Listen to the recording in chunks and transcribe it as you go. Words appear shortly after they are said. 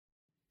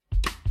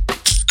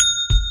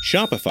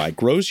Shopify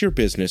grows your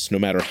business no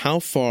matter how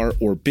far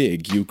or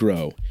big you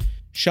grow.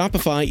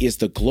 Shopify is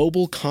the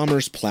global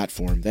commerce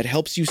platform that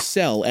helps you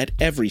sell at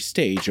every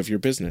stage of your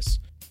business.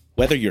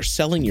 Whether you're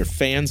selling your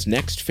fans'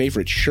 next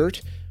favorite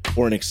shirt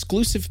or an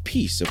exclusive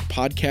piece of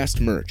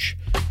podcast merch,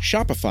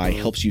 Shopify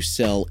helps you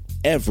sell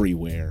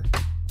everywhere.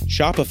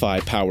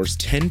 Shopify powers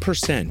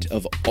 10%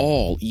 of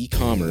all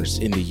e-commerce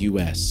in the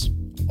U.S.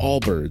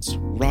 Allbirds,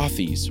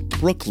 Rothy's,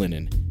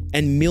 Brooklinen,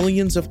 and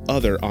millions of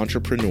other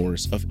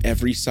entrepreneurs of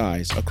every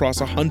size across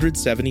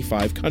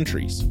 175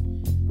 countries.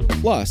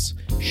 Plus,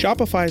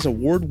 Shopify's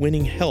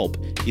award-winning help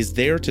is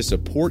there to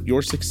support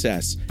your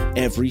success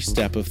every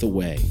step of the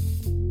way.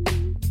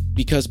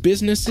 Because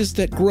businesses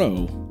that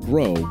grow,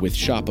 grow with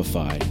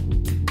Shopify.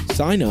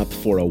 Sign up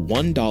for a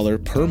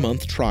 $1 per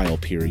month trial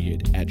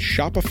period at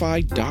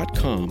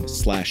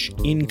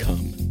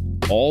shopify.com/income,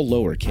 all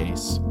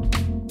lowercase.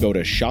 Go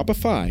to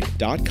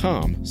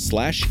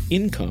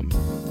shopify.com/income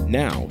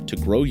now to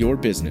grow your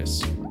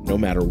business, no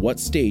matter what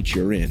stage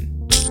you're in.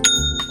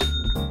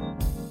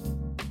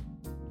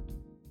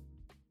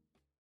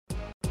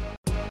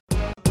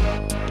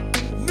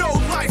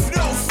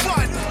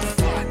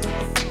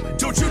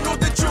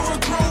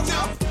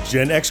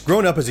 Gen X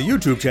Grown Up is a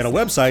YouTube channel,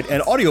 website,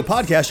 and audio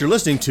podcast you're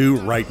listening to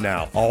right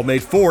now. All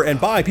made for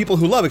and by people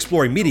who love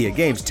exploring media,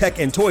 games, tech,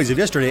 and toys of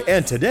yesterday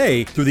and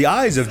today through the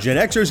eyes of Gen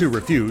Xers who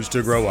refuse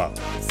to grow up.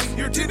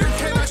 Your dinner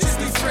cannot just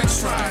be French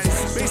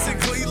fries.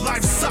 Basically,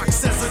 life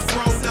sucks as a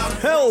grown up.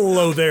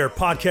 Hello there,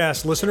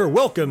 podcast listener.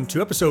 Welcome to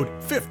episode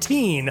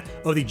 15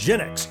 of the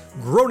Gen X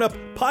Grown Up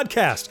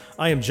Podcast.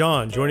 I am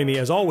John. Joining me,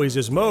 as always,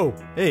 is Mo.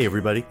 Hey,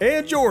 everybody.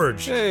 And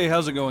George. Hey,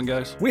 how's it going,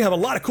 guys? We have a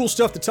lot of cool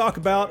stuff to talk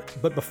about,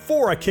 but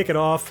before I kick it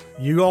off,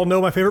 you all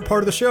know my favorite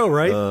part of the show,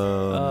 right?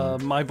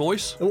 My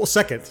voice? Well,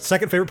 second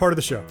favorite part of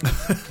the show.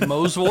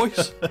 Mo's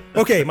voice?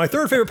 Okay, my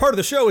third favorite part of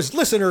the show is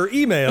listener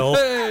email.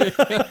 Hey!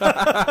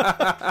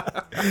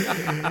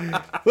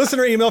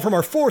 Listener email from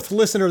our fourth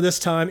listener this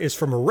time is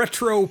from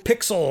Retro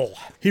Pixel.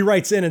 He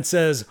writes in and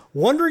says,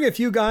 wondering if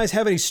you guys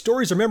have any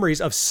stories or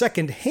memories of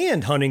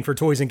second-hand hunting for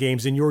toys and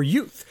games in your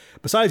youth.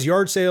 Besides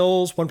yard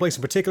sales, one place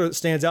in particular that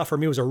stands out for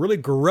me was a really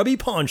grubby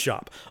pawn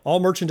shop. All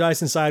merchandise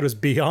inside was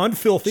beyond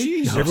filthy.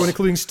 Jesus. Everyone,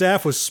 including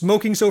staff, was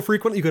smoking so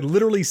frequently you could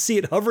literally see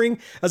it hovering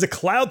as a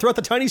cloud throughout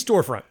the tiny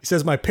storefront. He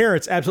says, my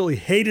parents absolutely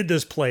hated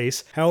this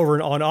place.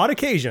 However, on odd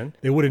occasion,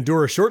 they would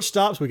endure a short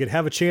stop so we could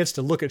have a chance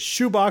to look at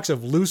shoebox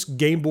of loose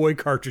Game Boy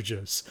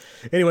cartridges.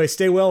 Anyway,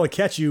 stay well and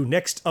catch you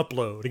next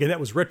upload. Again, that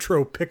was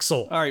Retro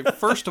Pixel. All right,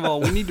 first of all,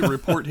 we need to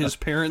report his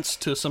parents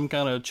to some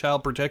kind of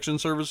child protection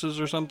services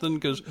or something,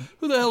 because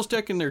who the hell's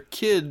taking their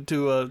kid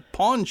to a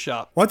pawn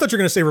shop? Well, I thought you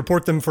were going to say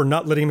report them for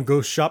not letting him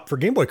go shop for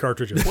Game Boy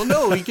cartridges. Well,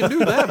 no, he can do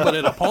that, but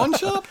at a pawn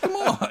shop? Come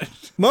on.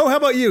 Mo, how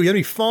about you? You have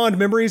any fond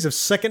memories of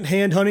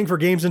second-hand hunting for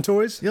games and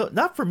toys? You know,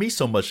 not for me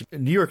so much.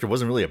 In New York, it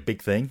wasn't really a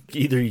big thing.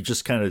 Either you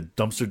just kind of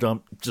dumpster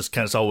dump, just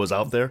kind of saw what was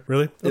out there.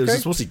 Really? It was Okay.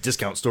 just mostly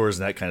discount stores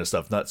and that kind of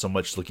stuff, not so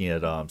much looking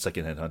at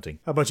secondhand hunting.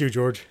 How about you,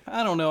 George?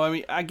 I don't know. I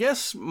mean, I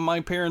guess my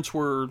parents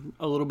were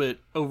a little bit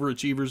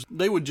overachievers.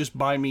 They would just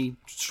buy me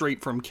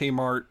straight from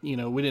Kmart. You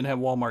know, we didn't have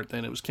Walmart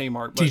then. It was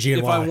Kmart. But TG&Y.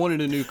 if I wanted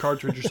a new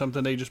cartridge or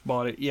something, they just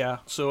bought it. Yeah.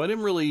 So I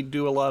didn't really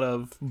do a lot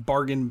of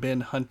bargain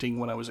bin hunting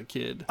when I was a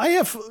kid. I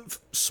have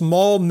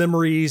small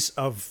memories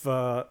of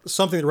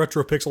something that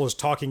Retro Pixel is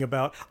talking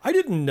about. I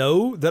didn't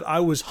know that I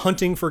was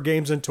hunting for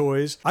games and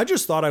toys. I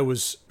just thought I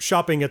was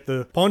shopping at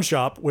the pawn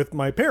shop with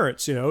my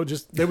parents, you know,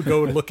 just they would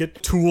go and look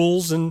at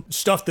tools and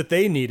stuff that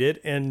they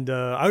needed, and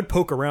I would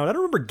poke around. I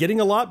don't remember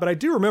getting a lot, but I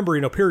do remember,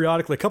 you know,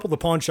 periodically a couple of the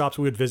pawn shops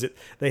we would visit,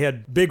 they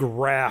had big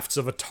rafts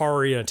of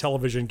Atari and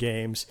television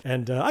games,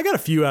 and I got a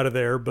few out of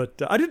there,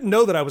 but I didn't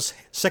know that I was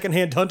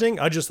secondhand hunting.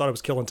 I just thought I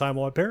was killing time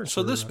while my parents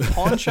So were, this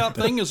pawn shop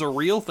thing is a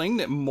real thing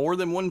that more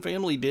than one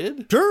family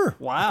did? Sure.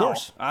 Wow. Of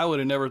course. I would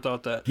have never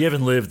thought that. You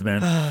haven't lived,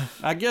 man.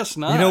 I guess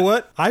not. You know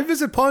what? I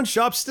visit pawn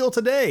shops still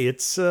today.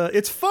 It's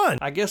fun.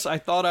 I guess I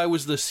thought I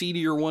was the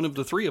seedier one of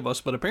the three of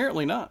us, but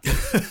apparently not.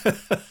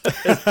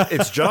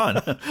 It's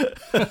John.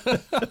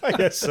 I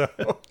guess so.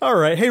 All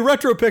right. Hey,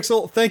 Retro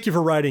Pixel, thank you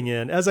for writing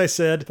in. As I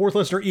said, fourth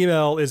listener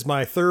email is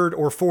my third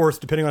or fourth,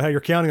 depending on how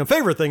you're counting them,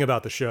 favorite thing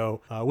about the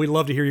show. We'd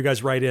love to hear you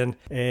guys write in,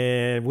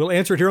 and we'll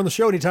answer it here on the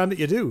show anytime that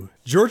you do.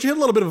 George, you had a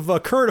little bit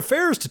of current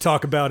affairs to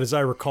talk about, as I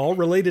recall,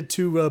 related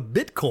to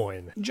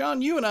Bitcoin.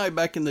 John, you and I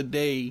back in the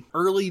day,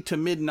 early to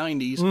mid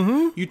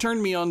 90s, you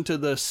turned me on to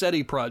the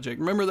SETI project.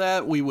 Remember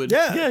that? We would...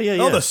 Yeah.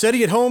 Oh, the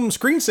SETI at home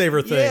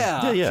screensaver thing.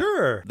 Yeah.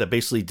 Sure. That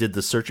basically did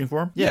the searching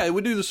for him? Yeah, it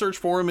would do the search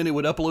for him, and it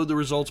would upload the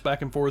results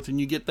back and forth, and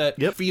you get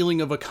that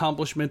feeling of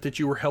accomplishment that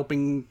you were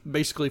helping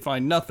basically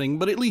find nothing,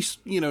 but at least,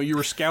 you know, you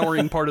were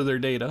scouring part of their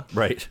data.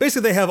 Right.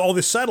 Basically, they have all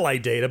this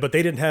satellite data, but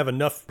they didn't have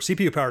enough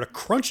CPU power to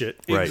crunch it.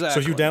 Right. Exactly. So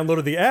if you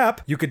downloaded the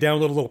app, you could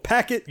download a little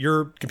packet,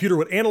 your computer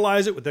would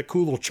analyze it with that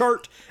cool little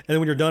chart, and then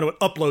when you're done, it would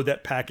upload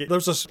that packet.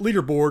 There's a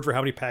leaderboard for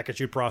how many packets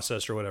you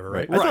processed or whatever,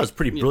 right? I thought it was a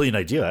pretty brilliant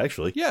idea,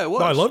 actually. Yeah, it was.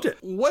 No, I loved it.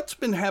 What's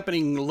been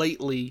happening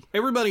lately?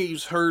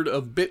 Everybody's heard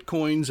of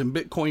Bitcoins and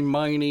Bitcoin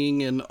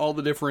mining and all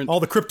the different... All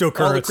the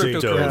cryptocurrency. All the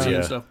cryptocurrency Yeah.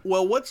 and stuff.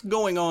 Well, what's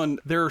going on,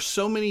 there are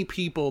so many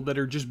people that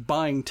are just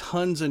buying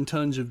tons and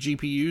tons of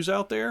GPUs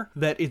out there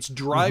that it's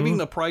driving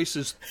the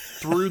prices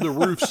through the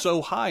roof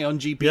so high on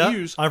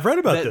GPUs. Yeah, I've read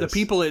about that this. The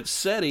people at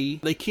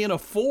SETI, they can't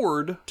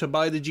afford to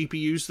buy the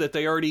GPUs that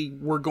they already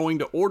were going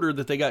to order,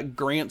 that they got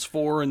grants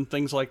for and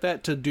things like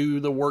that to do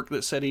the work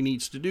that SETI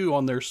needs to do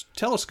on their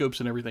telescopes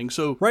and everything.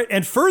 So Right,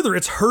 and further,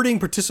 it's hurting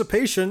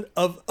participation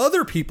of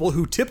other people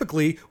who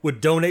typically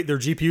would donate their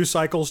GPU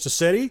cycles to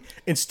SETI.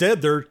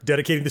 Instead, they're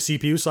dedicating the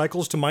CPU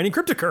cycles to mining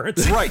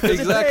cryptocurrency. Right,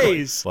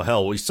 exactly. Well,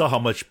 hell, we saw how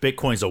much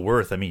Bitcoins are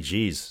worth. I mean,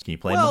 geez, can you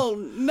blame them? Well,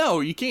 no,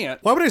 you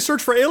can't. Why would I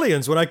search for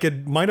aliens when I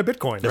could mine a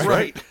Bitcoin?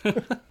 Right.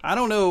 I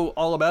don't know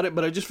all about it,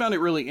 but I just found it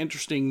really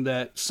interesting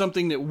that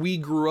something that we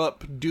grew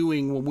up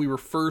doing when we were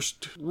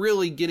first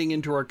really getting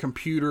into our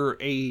computer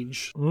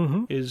age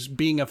is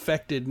being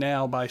affected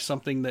now by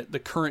something that the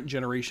current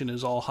generation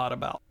is all hot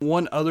about.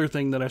 One other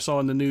thing that I saw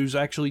in the news,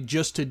 actually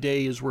just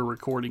today as we're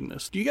recording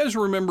this. Do you guys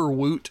remember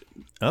Woot?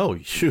 Oh,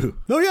 shoot.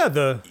 Oh, yeah,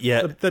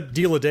 the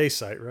deal a day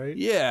site, right?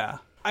 Yeah.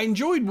 I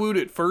enjoyed Woot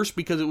at first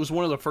because it was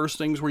one of the first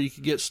things where you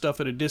could get stuff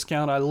at a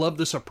discount. I love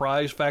the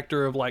surprise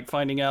factor of like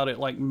finding out at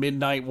like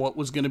midnight what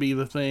was going to be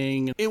the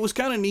thing. It was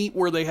kind of neat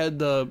where they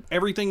had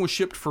everything was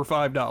shipped for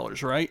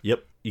 $5, right?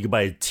 Yep. You could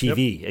buy a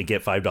TV and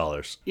get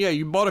 $5. Yeah,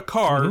 you bought a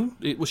car,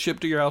 it was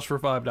shipped to your house for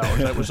 $5.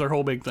 That was their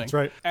whole big thing. That's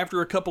right.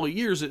 After a couple of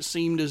years, it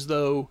seemed as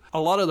though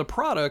a lot of the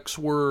products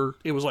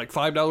it was like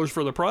 $5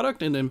 for the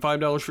product and then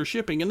 $5 for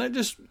shipping. And that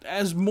just,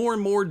 as more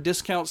and more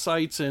discount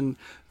sites and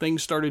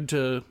things started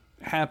to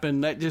happen,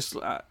 that just,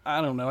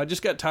 I don't know, I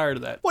just got tired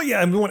of that. Well,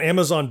 yeah, and when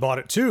Amazon bought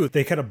it too,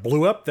 they kind of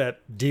blew up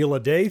that deal a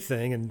day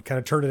thing and kind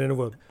of turned it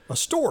into a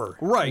store.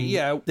 Right,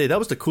 yeah. Hey, that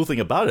was the cool thing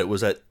about it,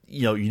 was that,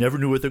 you know, you never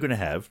knew what they're going to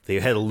have. They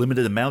had a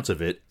limited amount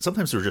of it.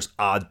 Sometimes they were just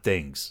odd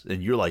things.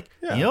 And you're like,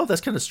 you know,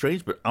 that's kind of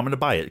strange, but I'm going to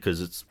buy it because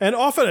it's... And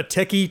often a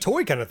techie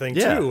toy kind of thing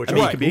Yeah, too. Which I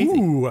mean, I'm it could like, be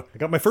anything. ooh, I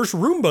got my first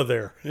Roomba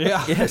there.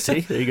 Yeah. Yeah,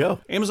 see? There you go.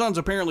 Amazon's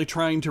apparently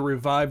trying to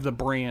revive the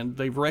brand.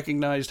 They've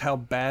recognized how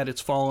bad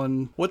it's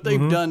fallen. What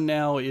they've done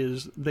now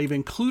is they've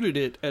included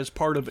it as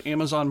part of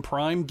Amazon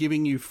Prime,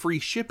 giving you free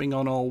shipping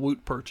on all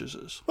Woot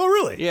purchases. Oh,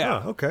 really?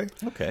 Yeah. Oh, okay.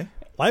 Okay.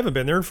 I haven't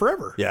been there in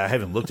forever. Yeah, I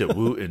haven't looked at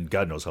Woot in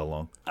God knows how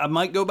long. I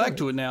might go back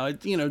to it now,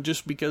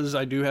 just because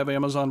I do have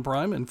Amazon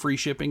Prime and free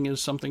shipping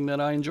is something that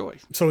I enjoy.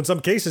 So in some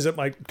cases, it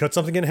might cut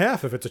something in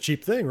half if it's a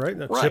cheap thing, right?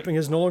 That Right. Shipping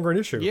is no longer an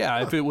issue.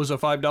 Yeah, if it was a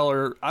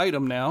 $5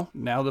 item now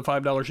the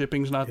 $5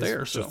 shipping's not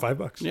there. It's So just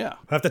 $5. Yeah.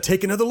 I have to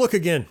take another look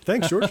again.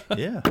 Thanks, George.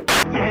 Yeah.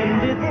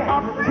 And it's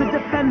up to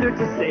Defender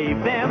to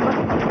save them.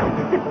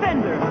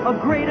 Defender, a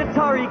great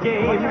Atari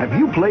game. Have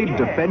you played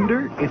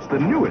Defender? It's the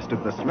newest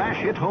of the smash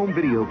hit home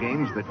video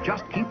games that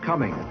just keep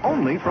coming,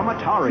 only from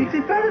Atari.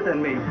 He's better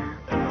than me.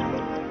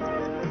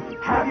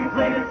 Have you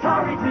played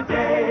Atari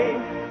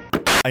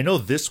today? I know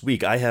this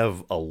week I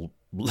have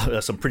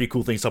some pretty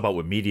cool things to talk about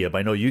with media, but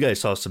I know you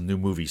guys saw some new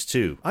movies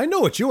too. I know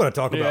what you want to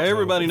talk Yeah, about. Mo.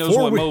 everybody knows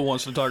Before what we- Mo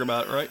wants to talk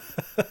about, right?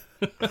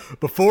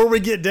 Before we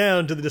get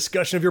down to the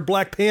discussion of your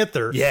Black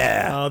Panther,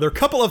 there are a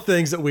couple of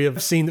things that we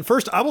have seen.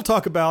 First, I will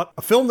talk about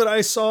a film that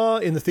I saw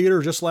in the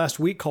theater just last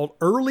week called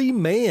Early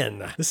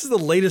Man. This is the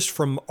latest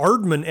from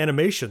Aardman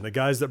Animation, the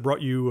guys that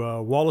brought you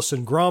Wallace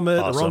and Gromit,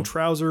 The Awesome. Wrong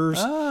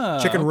Trousers,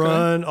 Chicken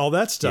Run, all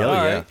that stuff. Oh, All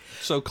yeah. right.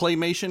 So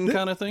claymation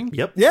kind of thing?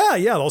 Yep.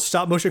 Yeah, all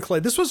stop motion clay.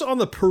 This was on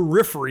the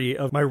periphery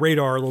of my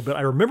radar a little bit.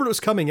 I remembered it was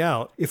coming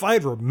out. If I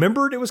had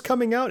remembered it was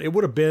coming out, it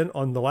would have been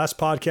on the last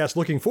podcast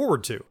looking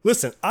forward to.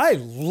 Listen, I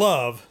love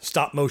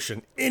stop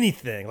motion,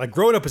 anything. Like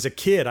growing up as a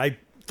kid, I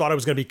thought I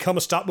was going to become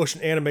a stop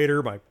motion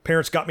animator. My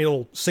parents got me a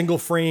little single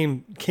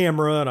frame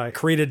camera and I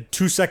created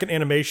 2-second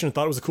animation and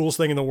thought it was the coolest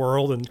thing in the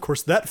world. And of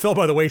course that fell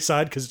by the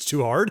wayside because it's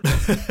too hard.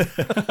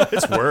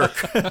 It's work.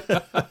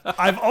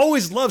 I've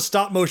always loved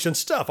stop motion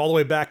stuff all the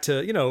way back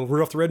to,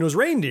 Rudolph the Red-Nosed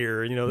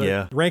Reindeer,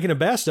 the Rankin and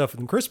Bass stuff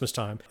in Christmas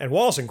time. And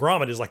Wallace and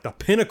Gromit is like the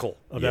pinnacle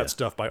of that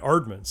stuff by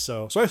Aardman.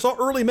 So I saw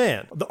Early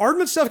Man. The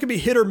Aardman stuff can be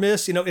hit or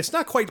miss. It's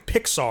not quite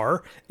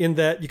Pixar in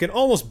that you can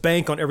almost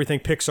bank on everything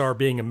Pixar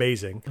being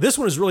amazing. This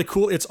one is really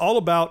cool. It's all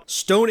about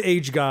Stone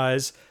Age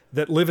guys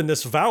that live in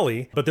this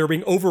valley, but they're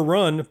being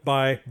overrun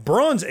by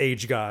Bronze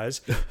Age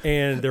guys,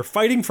 and they're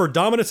fighting for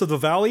dominance of the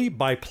valley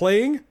by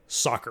playing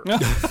soccer.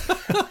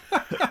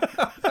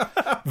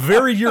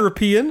 Very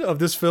European of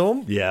this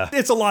film. Yeah.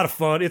 It's a lot of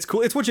fun. It's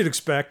cool. It's what you'd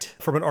expect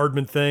from an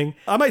Aardman thing.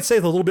 I might say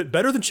it's a little bit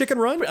better than Chicken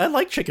Run. I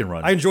like Chicken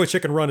Run. I enjoy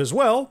Chicken Run as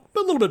well,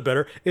 but a little bit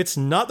better. It's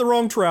not The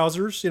Wrong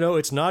Trousers.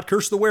 It's not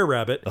Curse of the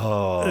Were-Rabbit.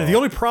 Oh. The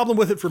only problem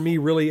with it for me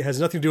really has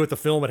nothing to do with the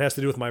film. It has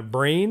to do with my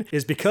brain,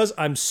 is because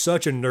I'm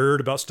such a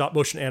nerd about stop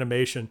motion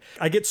animation.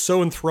 I get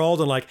so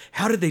enthralled in like,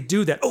 how did they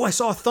do that? Oh, I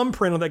saw a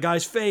thumbprint on that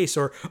guy's face.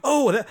 Or,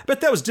 oh,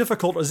 bet that was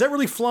difficult. Is that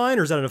really flying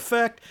or is that an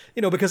effect?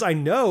 Because I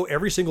know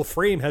every single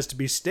frame has to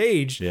be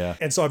staged. Yeah.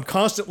 And so I'm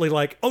constantly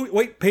like, oh,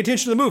 wait, pay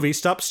attention to the movie.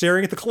 Stop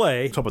staring at the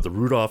clay. Talk about the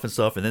Rudolph and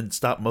stuff, and then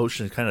stop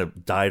motion kind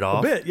of died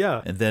off. A bit,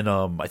 yeah. And then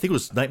I think it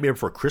was Nightmare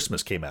Before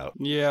Christmas came out.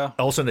 Yeah.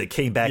 All of a sudden it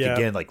came back Yeah.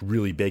 again, like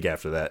really big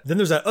after that. Then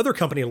there's that other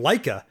company,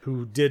 Leica,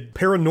 who did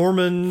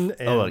Paranorman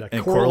and,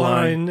 and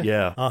Coraline.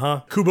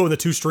 Yeah. Kubo and the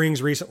Two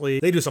Strings recently.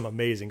 They do some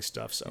amazing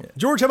stuff. So,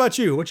 George, how about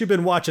you? What you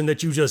been watching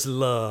that you just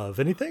love?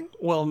 Anything?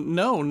 Well,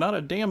 no, not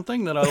a damn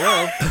thing that I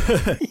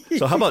love.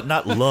 So how about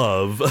not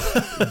love?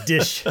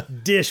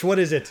 Dish. What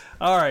is it?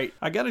 All right,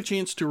 I got a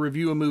chance to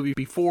review a movie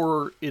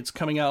before it's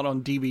coming out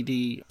on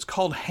DVD. It's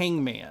called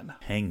Hangman.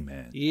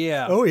 Hangman.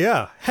 Yeah. Oh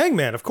yeah,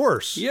 Hangman, of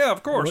course. Yeah,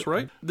 of course,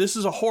 right? This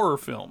is a horror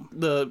film.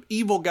 The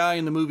evil guy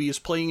in the movie is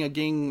playing a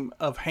game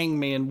of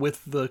hangman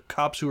with the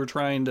cops who are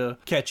trying to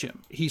catch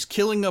him. He's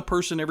killing a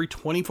person every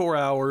 24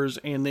 hours,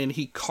 and then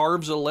he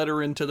carves a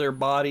letter into their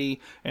body,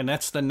 and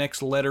that's the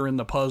next letter in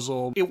the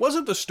puzzle. It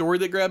wasn't the story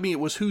that grabbed me, it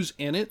was who's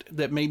in it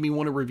that made me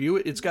want to review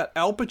it. It's got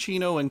Al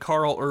Pacino and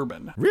Carl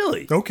Urban.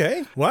 Really?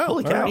 Okay. Wow.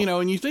 Holy All cow. right. You know,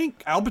 and you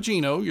think Al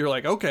Pacino, you're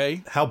like,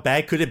 okay, How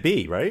bad could it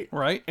be, right?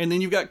 right? And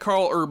then you've got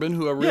Carl Urban,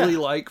 who I really Yeah.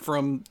 like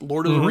from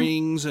Lord of the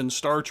Rings and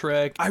Star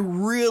Trek. I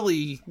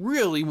really,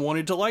 really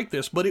wanted to like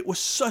this, but it was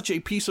such a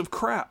piece of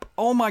crap.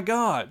 Oh my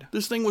God.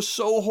 This thing was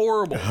so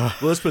horrible. Well,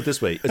 let's put it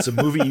this way. It's a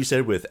movie you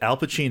said with Al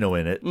Pacino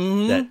in it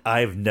that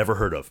I've never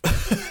heard of.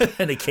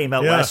 And it came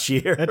out Yeah. last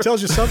year. That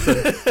tells you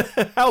something.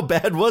 How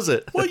bad was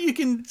it? Well, you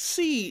can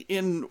see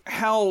in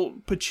how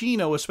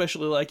Pacino,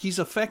 especially, like, he's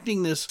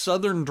affecting this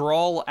southern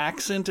drawl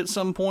accent at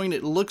some point.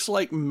 It looks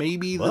like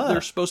maybe that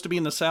they're supposed to be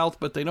in the South,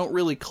 but they don't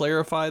really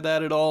clarify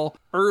that at all.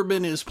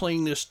 Urban is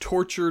playing this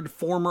tortured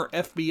former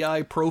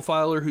FBI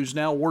profiler who's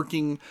now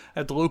working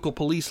at the local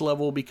police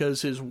level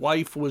because his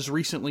wife was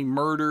recently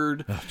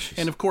murdered.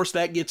 And of course,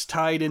 that gets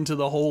tied into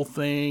the whole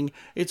thing.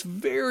 It's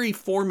very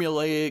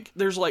formulaic.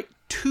 There's like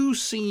 2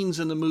 scenes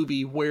in the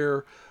movie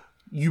where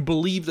you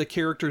believe the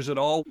characters at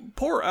all.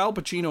 Poor Al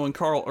Pacino and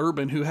Carl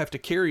Urban, who have to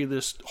carry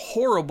this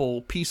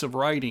horrible piece of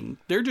writing.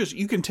 They're just,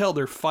 you can tell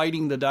they're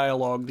fighting the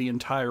dialogue the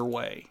entire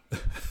way.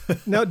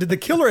 Now, did the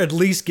killer at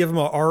least give him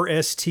a R,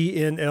 S,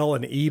 T, N, L,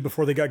 and E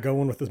before they got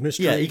going with this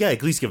mystery? Yeah, you gotta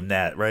at least give him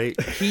that, right?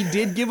 He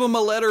did give them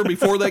a letter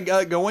before they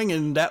got going,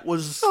 and that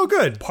was Oh,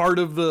 good. part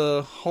of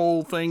the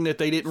whole thing that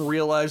they didn't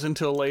realize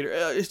until later.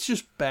 It's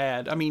just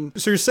bad. I mean,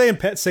 So you're saying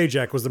Pat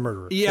Sajak was the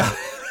murderer? yeah.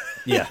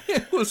 Yeah.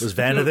 Was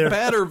Vanna there?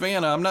 Pat or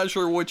Vanna? I'm not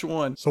sure which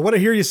one. So what I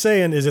hear you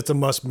saying is it's a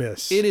must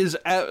miss. It is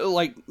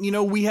like, you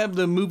know, we have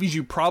the movies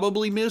you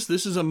probably miss.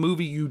 This is a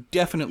movie you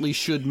definitely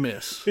should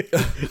miss.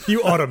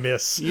 You ought to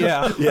miss.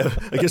 Yeah. Yeah,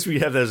 I guess we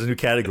have that as a new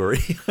category.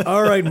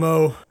 All right,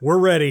 Mo, we're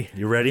ready.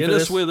 You ready Hit for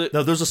us this? with it.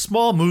 No, there's a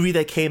small movie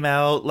that came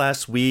out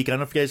last week. I don't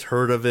know if you guys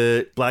heard of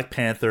it. Black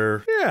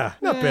Panther. Yeah,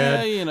 not Yeah,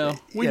 bad. you know,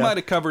 we Yeah. might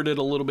have covered it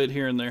a little bit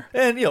here and there.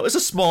 And, you know, it's a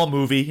small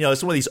movie. You know,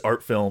 it's one of these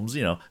art films,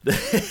 you know.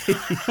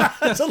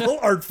 It's a little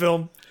art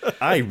film.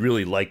 I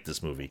really liked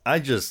this movie. I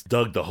just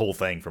dug the whole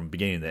thing from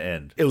beginning to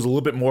end. It was a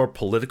little bit more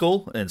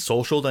political and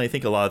social than I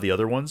think a lot of the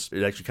other ones.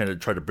 It actually kind of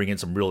tried to bring in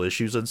some real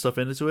issues and stuff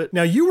into it.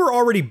 Now, you were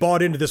already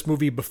bought into this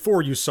movie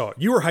before you saw it.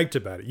 You were hyped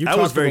about it. You I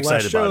talked was very on the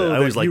last excited about show it. I that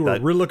always liked you were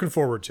that. really looking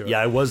forward to it. Yeah,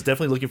 I was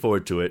definitely looking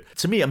forward to it.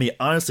 To me, I mean,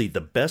 honestly,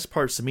 the best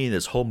parts to me in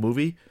this whole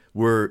movie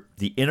were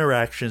the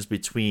interactions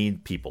between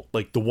people,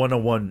 like the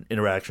one-on-one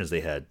interactions they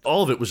had.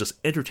 All of it was just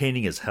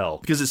entertaining as hell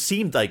because it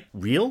seemed like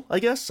real, I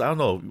guess. I don't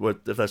know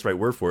if that's the right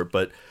word for it,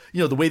 but you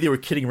know, the way they were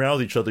kidding around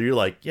with each other, you're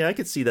like, yeah, I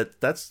could see that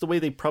that's the way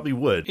they probably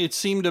would. It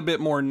seemed a bit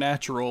more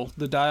natural,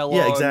 the dialogue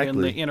Yeah, and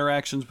exactly. the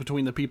interactions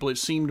between the people. It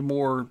seemed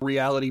more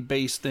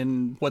reality-based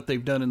than what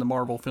they've done in the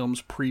Marvel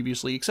films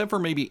previously, except for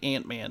maybe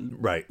Ant-Man.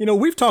 Right. You know,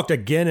 we've talked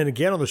again and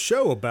again on the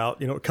show about,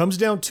 you know, it comes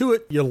down to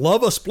it. You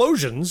love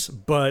explosions,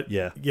 but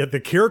Yeah. the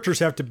characters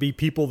have to be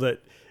people that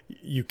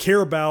you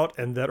care about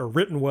and that are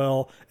written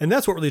well, and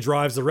that's what really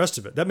drives the rest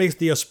of it. That makes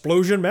the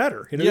explosion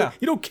matter. You know, Yeah.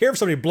 you don't care if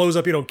somebody blows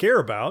up you don't care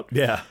about.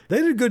 Yeah. They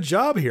did a good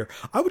job here.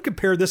 I would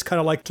compare this kind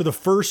of like to the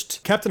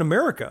first Captain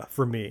America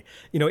for me.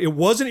 You know, it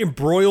wasn't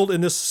embroiled in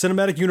this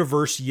cinematic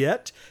universe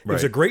yet. It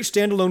was Right. a great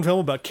standalone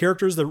film about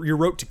characters that you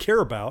wrote to care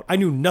about. I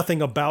knew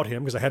nothing about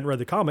him because I hadn't read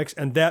the comics,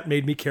 and that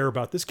made me care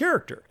about this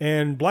character.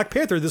 And Black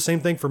Panther, the same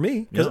thing for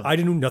me because I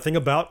knew nothing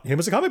about him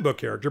as a comic book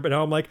character, but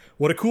now I'm like,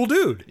 what a cool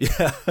dude.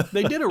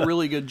 They did a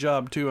really good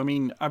job, too. I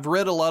mean, I've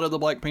read a lot of the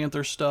Black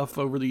Panther stuff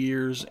over the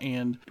years,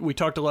 and we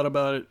talked a lot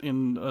about it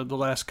in the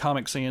last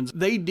Comic Sans.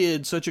 They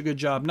did such a good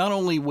job, not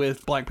only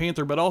with Black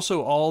Panther, but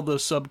also all the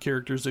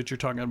sub-characters that you're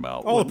talking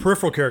about. All the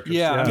peripheral characters.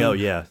 Yeah. Oh,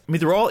 yeah. I mean,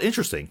 they're all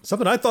interesting.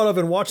 Something I thought of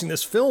in watching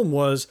this film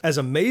was, as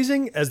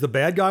amazing as the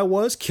bad guy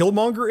was,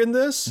 Killmonger in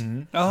this,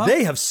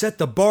 they have set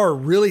the bar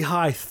really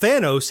high.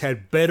 Thanos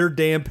had better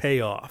damn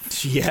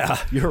payoff. Yeah,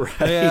 you're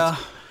right. Yeah.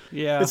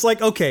 Yeah. It's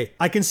like, okay,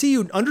 I can see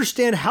you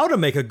understand how to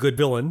make a good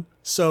villain,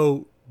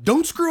 so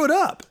don't screw it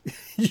up.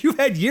 You've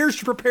had years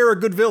to prepare a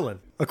good villain.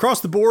 Across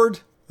the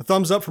board, a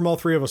thumbs up from all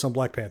three of us on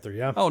Black Panther,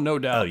 yeah? Oh, no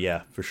doubt. Oh,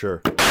 yeah, for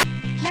sure.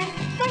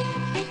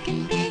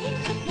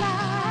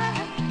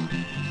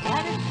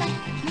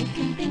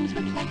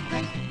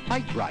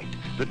 Quite right.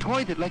 the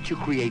toy that lets you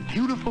create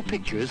beautiful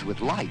pictures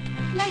with light.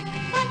 Like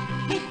what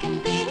we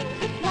can be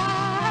with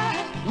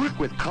light. Work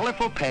with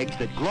colorful pegs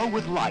that glow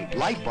with light,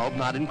 light bulb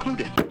not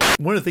included.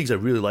 One of the things I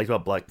really liked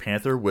about Black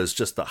Panther was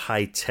just the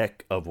high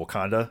tech of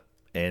Wakanda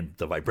and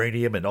the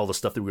vibranium and all the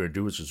stuff that we were going to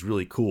do, which was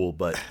really cool.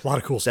 But A lot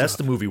of cool stuff. That's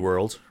the movie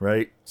world,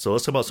 right? So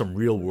let's talk about some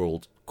real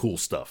world cool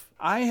stuff.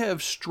 I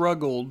have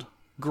struggled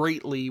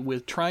greatly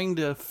with trying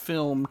to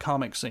film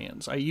Comic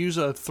Sans. I use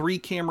a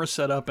 3-camera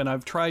setup, and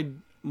I've tried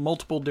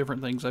multiple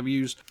different things. I've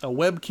used a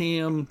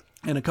webcam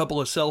and a couple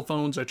of cell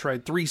phones. I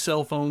tried 3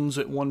 cell phones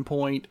at one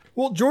point.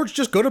 Well, George,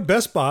 just go to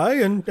Best Buy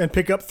and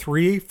pick up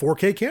 3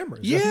 4K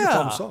cameras. That's your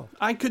problem Yeah, solved.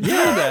 I could do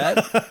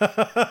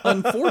that.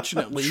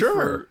 Unfortunately,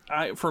 Sure.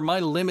 for my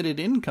limited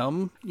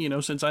income,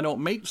 since I don't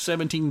make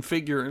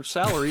 17-figure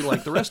salary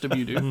like the rest of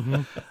you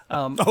do.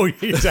 Oh,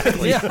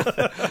 exactly.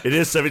 Yeah, It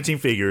is 17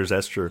 figures,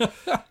 that's true.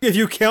 If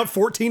you count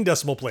 14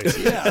 decimal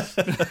places. yeah.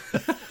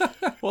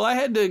 Well, I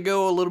had to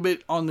go a little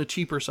bit on the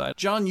cheaper side.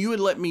 John, you had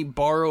let me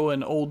borrow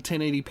an old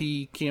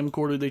 1080p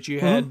camcorder that you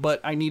had,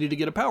 but I needed to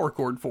get a power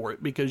cord for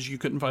it because you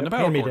couldn't find a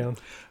power cord. Hand-me-down.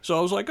 So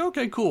I was like,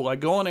 okay, cool. I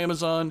go on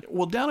Amazon.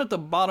 Well, down at the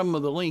bottom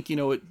of the link,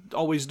 it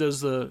always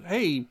does the,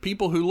 hey,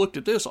 people who looked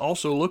at this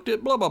also looked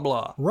at blah, blah,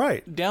 blah.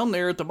 Right. Down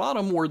there at the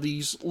bottom were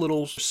these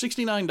little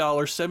 $69,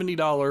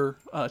 $70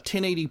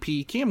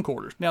 1080p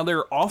camcorders. Now,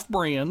 they're off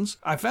brands.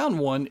 I found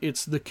one.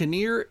 It's the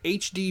Kinnear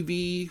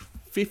HDV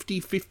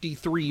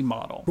 5053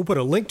 model. We'll put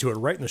a link to it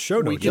right in the show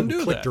notes. We can You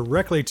do click that.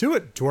 directly to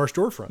it, to our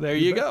storefront. There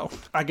you go.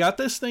 I got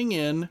this thing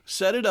in,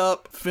 set it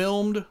up,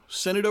 filmed,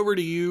 sent it over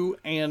to you,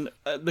 and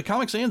the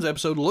Comic Sans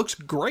episode looks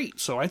great.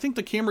 So I think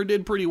the camera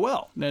did pretty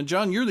well. Now,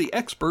 John, you're the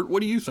expert.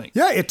 What do you think?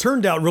 Yeah, it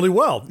turned out really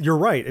well. You're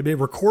right. I mean, it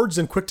records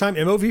in QuickTime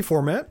MOV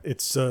format.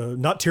 It's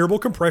not terrible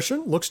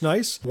compression. Looks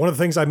nice. One of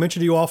the things I mentioned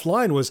to you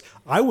offline was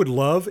I would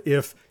love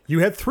if you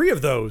had 3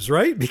 of those,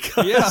 right?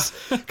 Because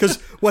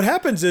what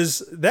happens is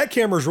that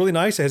camera is really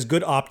nice. It has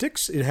good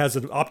optics. It has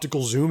an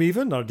optical zoom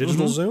even, not a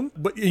digital zoom.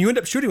 But you end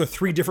up shooting with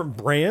 3 different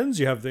brands.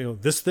 You have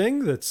this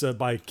thing that's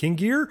by King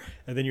Gear,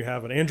 and then you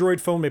have an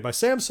Android phone made by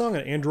Samsung,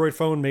 an Android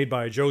phone made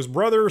by Joe's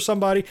brother or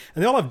somebody,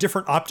 and they all have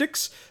different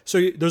optics.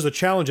 So there's a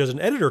challenge as an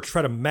editor to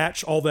try to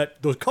match all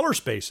those color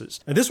spaces.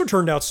 And this one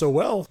turned out so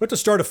well. We have to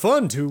start a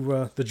fund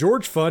the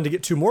George Fund to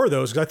get 2 more of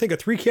those, because I think a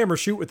 3-camera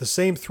shoot with the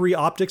same 3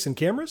 optics and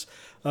cameras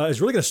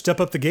is really going to step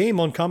up the game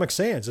on Comic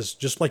Sans. It's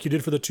just like you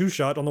did for the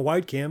 2-shot on the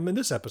wide cam in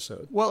this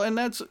episode. Well, and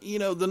that's,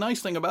 the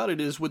nice thing about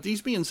it is with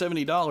these being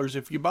 $70,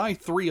 if you buy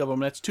 3 of them,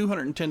 that's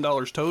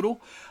 $210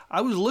 total. I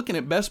was looking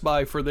at Best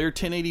Buy for their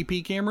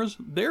 1080p cameras.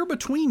 They're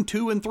between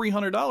 $200 and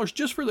 $300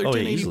 just for their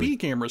 1080p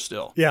cameras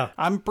still. Yeah.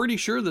 I'm pretty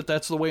sure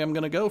that's the way I'm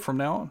going to go from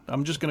now on.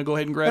 I'm just going to go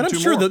ahead and grab 2 And I'm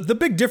sure more. the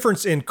big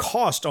difference in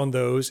cost on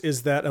those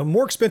is that a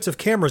more expensive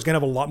camera is going to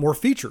have a lot more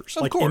features,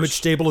 like course. image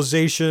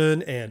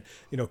stabilization and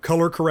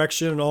color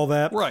correction and all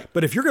that. Right.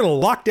 But if you're going to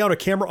lock down a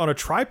camera on a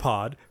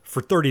tripod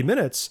for 30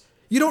 minutes,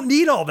 you don't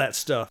need all that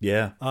stuff.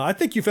 Yeah. I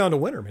think you found a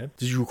winner, man.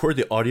 Did you record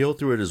the audio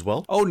through it as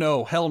well? Oh,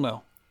 no. Hell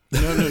no.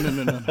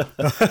 No.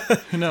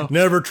 No.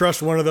 Never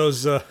trust one of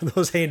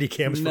those handy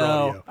cams for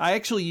audio. I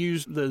actually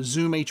used the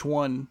Zoom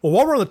H1. Well,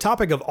 while we're on the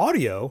topic of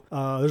audio,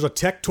 there's a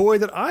tech toy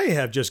that I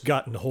have just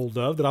gotten hold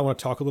of that I want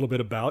to talk a little bit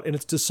about, and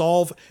it's to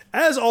solve,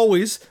 as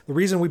always, the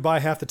reason we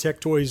buy half the tech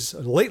toys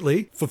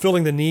lately,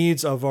 fulfilling the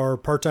needs of our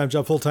part-time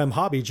job, full-time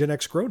hobby, Gen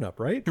X grown-up,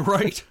 right?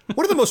 Right.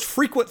 One of the most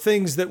frequent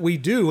things that we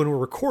do when we're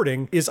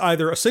recording is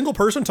either a single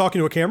person talking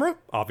to a camera,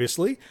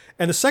 obviously,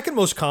 and the second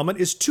most common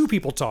is 2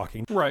 people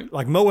talking. Right.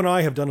 Like Mo and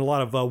I have done a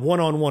lot of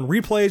one-on-one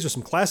replays of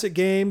some classic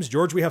games.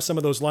 George, we have some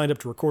of those lined up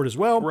to record as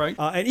well. Right.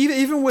 And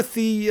even with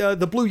the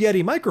Blue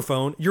Yeti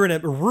microphone, you're in a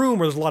room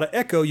where there's a lot of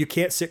echo. You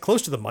can't sit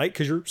close to the mic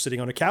because you're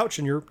sitting on a couch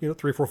and you're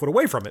 3 or 4 foot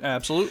away from it.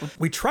 Absolutely.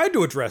 We tried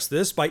to address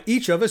this by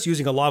each of us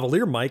using a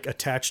lavalier mic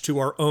attached to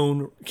our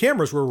own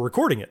cameras where we're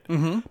recording it.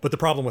 Mm-hmm. But the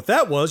problem with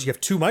that was you have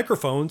 2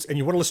 microphones and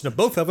you want to listen to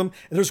both of them,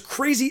 and there's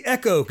crazy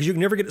echo because you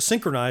can never get it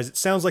synchronized. It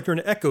sounds like you're in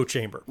an echo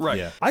chamber. Right.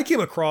 Yeah. I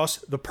came across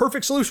the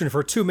perfect solution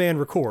for a 2-man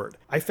record.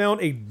 I found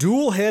a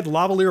dual head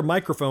lavalier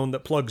microphone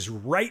that plugs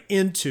right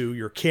into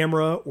your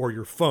camera or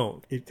your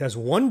phone. It has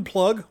 1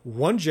 plug,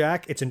 1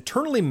 jack. It's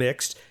internally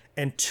mixed,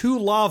 and 2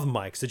 lav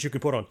mics that you can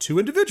put on 2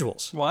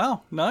 individuals.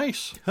 Wow.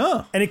 Nice.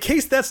 Huh. And in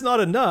case that's not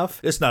enough,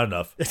 It's not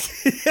enough.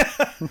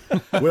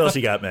 What else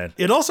you got, man?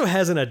 it also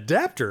has an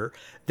adapter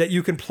that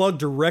you can plug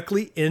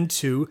directly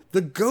into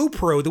the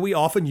GoPro that we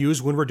often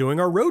use when we're doing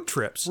our road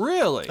trips.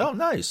 Really? Oh,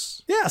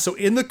 nice. Yeah, so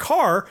in the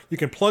car, you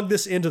can plug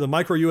this into the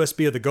micro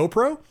USB of the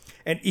GoPro,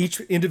 and each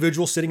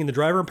individual sitting in the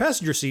driver and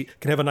passenger seat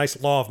can have a nice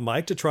lav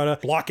mic to try to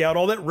block out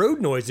all that road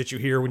noise that you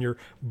hear when you're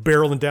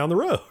barreling down the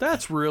road.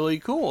 That's really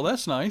cool.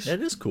 That's nice. That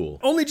is cool.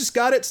 Only just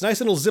got it. It's nice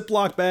in a little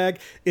Ziploc bag.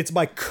 It's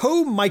by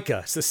Co Mica.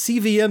 It's the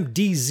CVM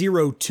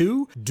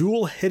D02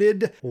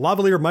 dual-headed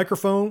lavalier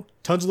microphone.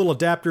 Tons of little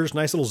adapters,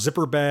 nice little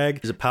zipper bag.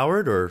 Is it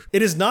powered or?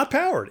 It is not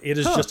powered. It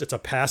is it's a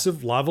passive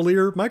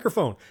lavalier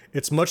microphone.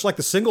 It's much like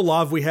the single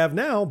lav we have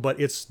now, but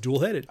it's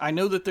dual-headed. I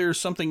know that there's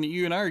something that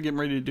you and I are getting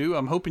ready to do.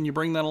 I'm hoping you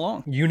bring that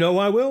along. You know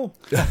I will.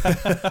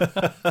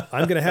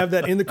 I'm going to have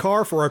that in the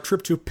car for our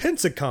trip to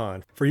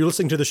Pensacon. For you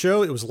listening to the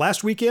show, it was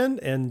last weekend,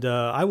 and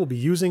I will be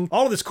using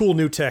all of this cool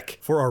new tech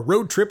for our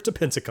road trip to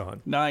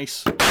Pensacon.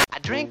 Nice. I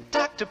drink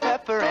Dr.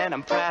 Pepper and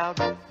I'm proud.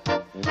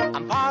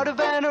 I'm part of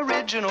an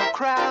original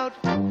crowd.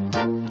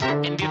 And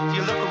if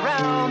you look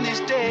around these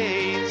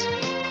days,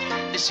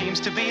 there seems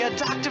to be a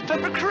Dr.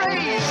 Pepper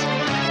craze.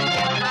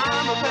 And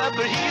I'm a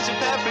pepper, he's a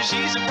pepper,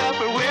 she's a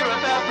pepper, we're a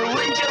pepper.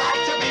 Wouldn't you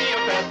like to be a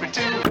pepper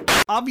too?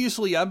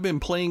 Obviously, I've been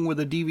playing with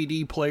a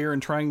DVD player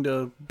and trying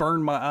to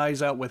burn my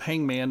eyes out with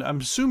Hangman. I'm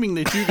assuming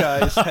that you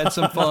guys had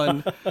some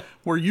fun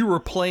where you were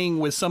playing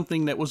with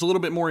something that was a little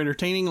bit more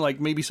entertaining, like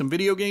maybe some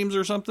video games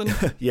or something.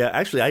 Yeah,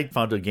 actually, I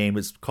found a game.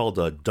 It's called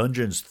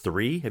Dungeons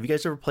 3. Have you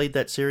guys ever played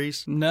that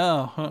series?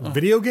 No.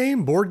 Video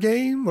game? Board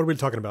game? What are we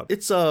talking about?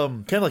 It's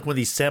kind of like one of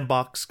these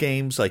sandbox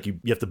games. Like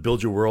you have to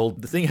build your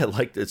world. The thing I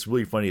liked, it's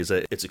really funny, is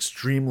that it's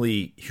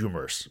extremely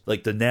humorous.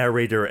 Like the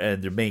narrator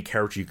and the main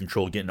character you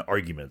control get into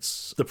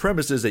arguments. The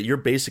premise is that you're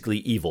basically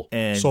evil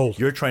and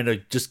you're trying to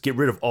just get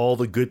rid of all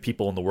the good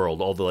people in the world.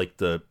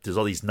 There's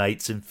all these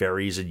knights and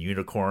fairies and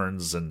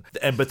unicorns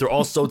but they're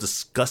all so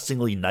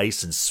disgustingly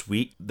nice and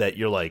sweet that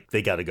you're like,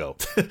 they gotta go.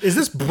 Is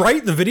this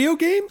Bright the video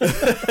game?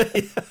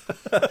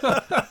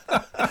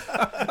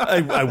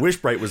 I wish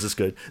Bright was this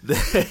good.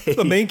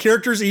 The main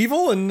character's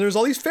evil and there's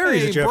all these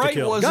fairies that you have Bright to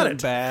kill.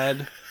 wasn't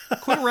bad.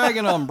 Quit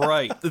ragging on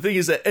Bright. The thing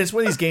is that it's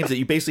one of these games that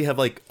you basically have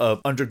like a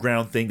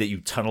underground thing that you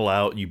tunnel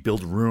out and you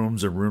build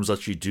rooms, and rooms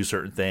let you do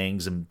certain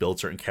things and build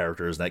certain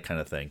characters and that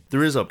kind of thing.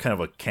 There is a kind of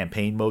a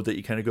campaign mode that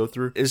you kind of go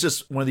through. It's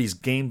just one of these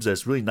games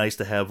that's really nice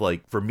to have,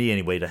 like for me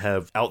anyway, to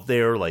have out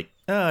there. Like,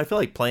 I feel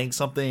like playing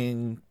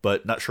something,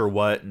 but not sure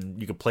what, and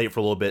you can play it for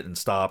a little bit and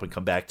stop and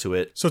come back to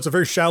it. So it's a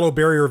very shallow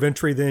barrier of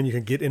entry then. You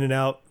can get in and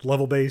out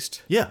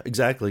level-based. Yeah,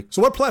 exactly.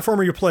 So what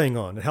platform are you playing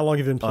on, and how long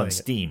have you been playing on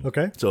Steam.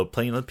 Okay. So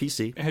playing on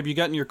PC. Have you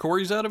gotten your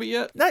Corys out of it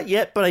yet? Not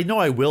yet, but I know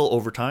I will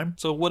over time.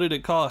 So what did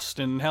it cost,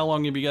 and how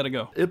long have you got to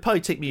go? It'd probably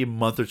take me a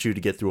month or two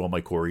to get through all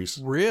my Corys.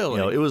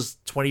 Really? It was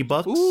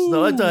 $20. Ooh.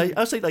 No, I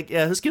would say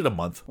let's give it a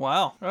month.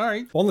 Wow. All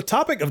right. On the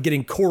topic of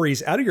getting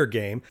Corys out of your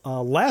game,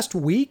 last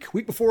week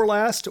before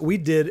last,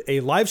 we did a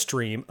live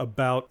stream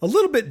about a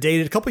little bit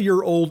dated, a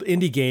couple-year-old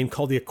indie game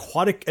called The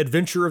Aquatic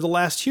Adventure of the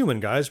Last Human,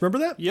 guys. Remember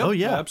that? Yep, oh,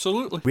 yeah.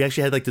 Absolutely. We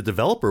actually had the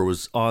developer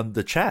was on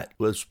the chat.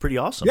 It was pretty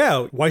awesome.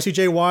 Yeah,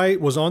 YCJY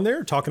was on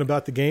there talking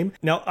about the game.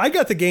 Now, I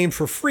got the game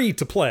for free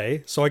to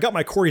play, so I got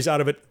my Corys out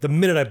of it the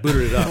minute I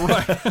booted it up.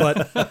 Right.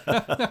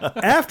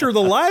 But after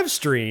the live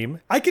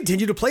stream, I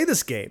continued to play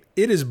this game.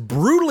 It is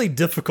brutally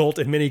difficult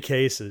in many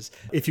cases.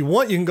 If you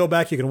want, you can go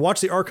back, you can watch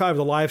the archive of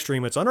the live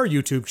stream. It's on our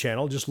YouTube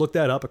channel. Just look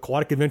that up,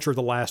 Aquatic Adventure of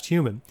the Last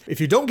Human.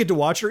 If you don't get to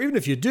watch it, or even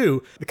if you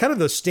do, the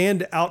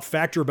standout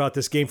factor about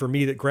this game for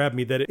me that grabbed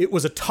me, that it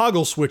was a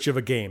toggle switch of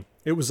a game.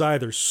 It was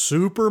either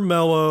super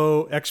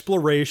mellow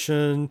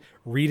exploration,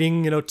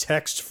 reading,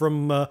 text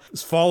from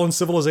fallen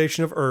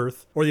civilization of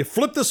Earth, or you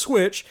flip the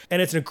switch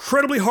and it's an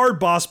incredibly hard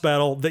boss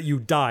battle that you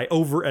die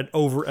over and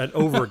over and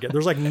over again.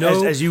 There's like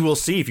no... As you will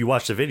see if you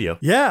watch the video.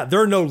 Yeah, there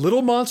are no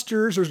little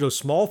monsters. There's no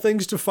small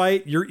things to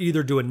fight. You're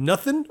either doing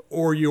nothing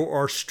or you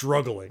are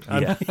struggling.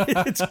 Yeah.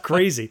 It's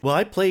crazy. Well,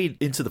 I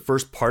played into the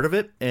first part of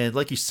it, and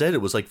like you said,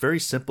 it was like very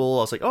simple.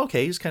 I was like,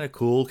 okay, it's kind of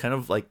cool, kind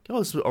of like,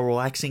 this is a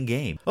relaxing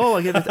game. Oh,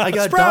 I got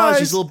to dodge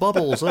these little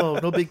bubbles. Oh,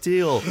 no big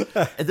deal.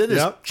 And then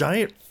this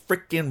giant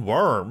freaking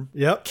worm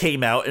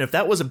came out, and if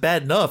that wasn't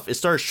bad enough, it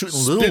started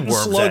shooting little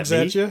worms slugs at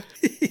me. At you.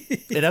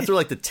 And after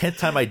like the 10th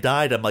time I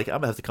died, I'm like, I'm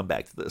gonna have to come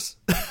back to this.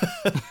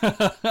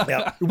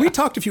 Yeah. We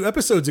talked a few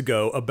episodes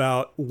ago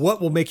about what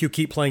will make you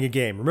keep playing a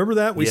game. Remember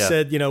that? We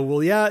said,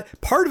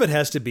 part of it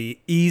has to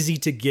be easy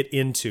to get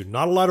into,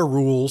 not a lot of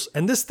rules,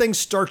 and this thing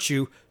starts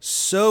you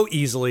so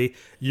easily.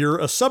 You're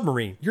a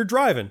submarine. You're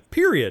driving,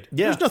 period.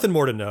 Yeah. There's nothing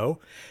more to know.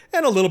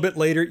 And a little bit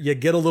later, you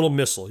get a little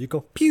missile. You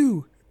go,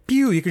 pew,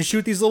 pew. You can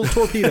shoot these little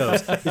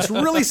torpedoes. It's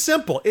really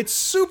simple. It's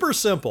super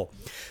simple.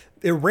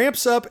 It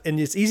ramps up and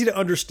it's easy to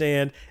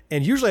understand.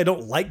 And usually I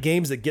don't like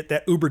games that get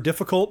that uber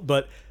difficult,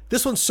 but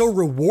this one's so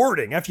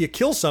rewarding. After you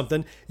kill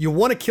something, you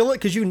want to kill it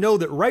because you know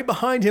that right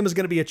behind him is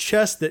going to be a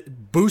chest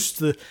that boosts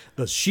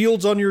the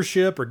shields on your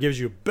ship or gives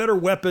you better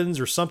weapons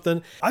or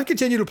something. I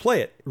continue to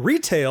play it.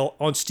 Retail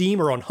on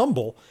Steam or on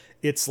Humble,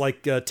 it's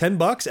like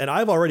 $10, and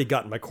I've already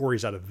gotten my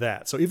Corys out of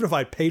that. So even if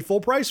I paid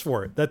full price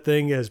for it, that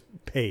thing is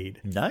paid.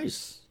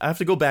 Nice. I have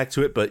to go back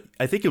to it, but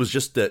I think it was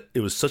just that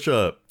it was such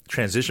a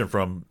transition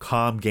from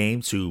calm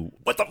game to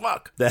what the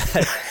fuck that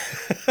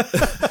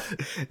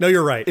No,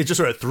 you're right. It just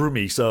sort of threw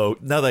me. So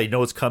now that I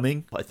know it's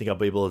coming, I think I'll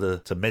be able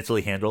to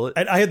mentally handle it.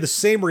 And I had the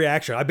same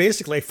reaction.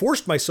 I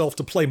forced myself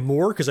to play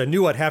more because I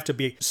knew I'd have to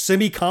be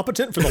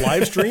semi-competent for the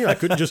live stream. I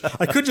couldn't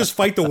just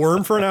fight the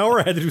worm for an hour.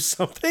 I had to do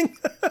something.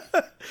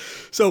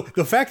 So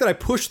the fact that I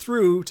pushed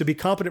through to be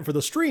competent for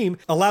the stream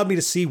allowed me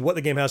to see what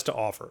the game has to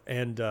offer.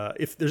 And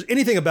if there's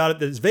anything about it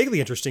that is vaguely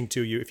interesting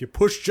to you, if you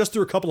push just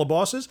through a couple of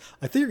bosses,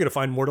 I think you're going to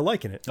find more to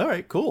like in it. All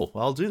right, cool.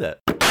 I'll do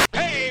that.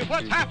 Hey,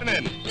 what's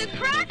happening? The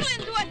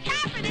crackling's what's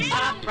happening.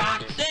 Pop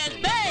Rocks says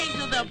bang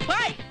to the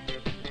pipe.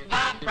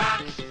 Pop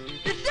Rocks.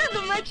 The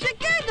sizzle makes you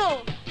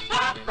giggle.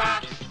 Pop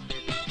Rocks.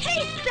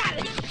 Taste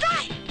salad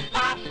strike.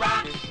 Pop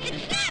Rocks.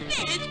 It's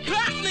snapping. It's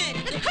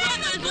crackling. The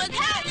crackling's what's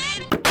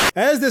happening.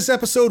 As this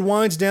episode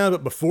winds down,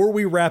 but before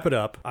we wrap it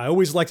up, I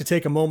always like to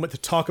take a moment to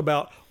talk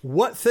about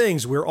what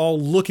things we're all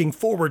looking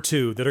forward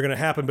to that are going to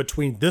happen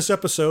between this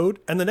episode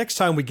and the next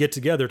time we get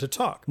together to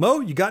talk.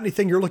 Mo, you got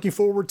anything you're looking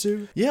forward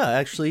to? Yeah,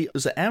 actually,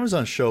 there's an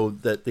Amazon show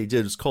that they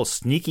did. It's called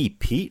Sneaky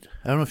Pete.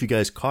 I don't know if you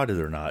guys caught it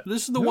or not.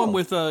 This is the one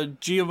with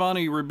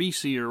Giovanni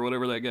Ribisi or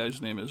whatever that guy's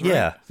name is, right?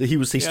 Yeah,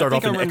 he started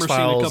off in X-Files. I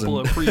remember seeing a couple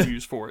of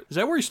previews for it. Is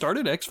that where he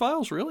started,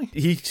 X-Files, really?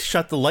 He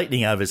shot the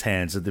lightning out of his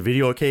hands at the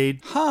video arcade.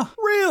 Huh.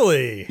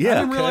 Really? Yeah. I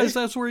didn't realize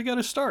that's where he got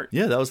to start.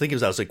 Yeah, that was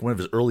like one of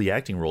his early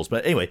acting roles.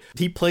 But anyway,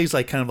 he plays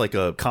like kind of like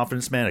a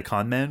confidence man, a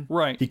con man.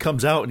 Right. He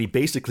comes out and he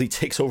basically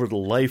takes over the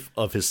life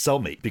of his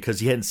cellmate because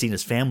he hadn't seen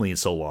his family in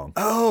so long.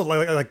 Oh,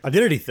 like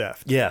identity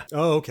theft. Yeah.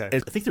 Oh, okay.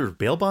 And I think they were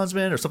bail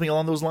bondsmen or something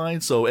along those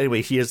lines. So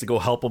anyway, he has to go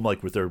help them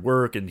like with their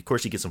work, and of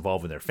course he gets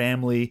involved in their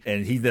family,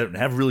 and he doesn't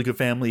have a really good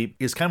family.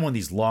 It's kind of one of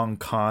these long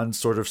con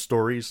sort of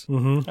stories.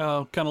 Mm-hmm.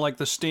 Oh, kind of like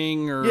The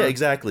Sting or... Yeah,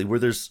 exactly. Where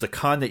there's the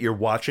con that you're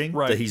watching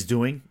Right. that he's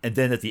doing, and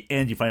then at the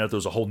end you find out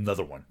there's a whole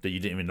nother one that you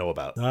didn't even know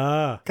about.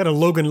 Kind of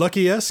Logan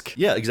Lucky-esque?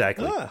 Yeah,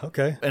 exactly.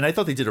 Okay. And I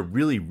thought they did a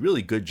really,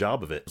 really good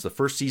job of it. The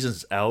first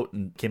season's out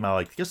and came out,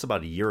 I guess,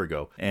 about a year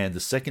ago. And the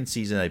second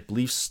season, I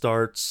believe,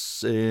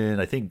 starts in,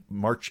 I think,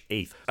 March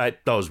 8th. I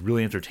thought it was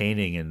really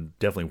entertaining and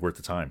definitely worth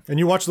the time. And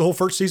you watched the whole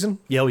first season?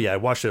 Yeah, I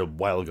watched it a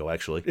while ago,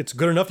 actually. It's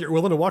good enough you're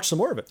willing to watch some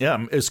more of it.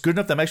 Yeah, it's good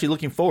enough that I'm actually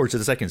looking forward to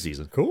the second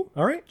season. Cool.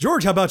 All right.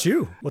 George, how about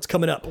you? What's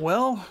coming up?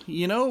 Well,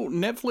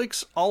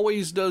 Netflix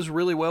always does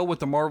really well with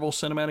the Marvel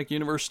Cinematic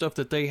Universe stuff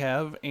that they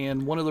have,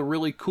 and one of the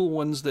really cool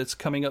ones that's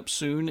coming up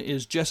soon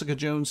is Jessica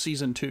Jones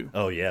Season 2.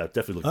 Oh, yeah,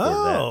 definitely looking forward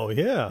to that. Oh,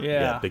 yeah.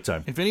 Yeah, big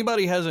time. If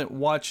anybody hasn't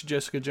watched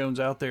Jessica Jones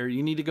out there,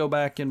 you need to go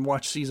back and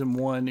watch Season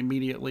 1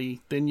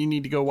 immediately. Then you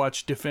need to go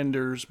watch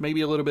Defenders,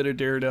 maybe a little bit of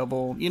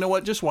Daredevil. You know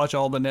what? Just watch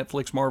all the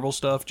Netflix Marvel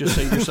stuff. Just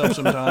save yourself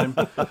some time.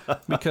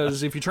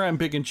 Because if you try and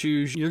pick and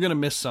choose, you're going to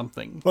miss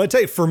something. Well, I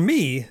tell you, for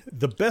me,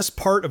 the best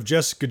part of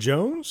Jessica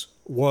Jones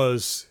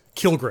was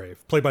Kilgrave,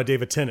 played by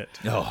David Tennant.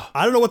 Oh.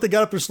 I don't know what they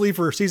got up their sleeve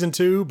for season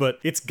 2, but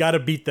it's got to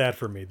beat that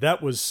for me.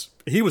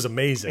 He was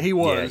amazing. He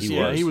was.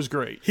 Yeah, he was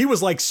great. He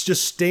was like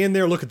just stand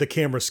there, look at the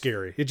camera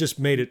scary. It just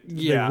made it.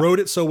 Yeah. They wrote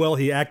it so well.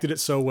 He acted it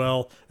so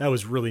well. That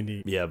was really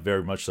neat. Yeah,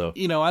 very much so.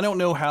 I don't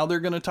know how they're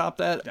going to top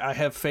that. I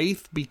have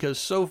faith because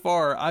so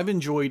far I've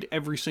enjoyed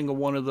every single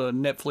one of the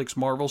Netflix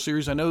Marvel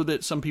series. I know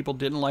that some people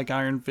didn't like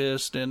Iron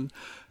Fist and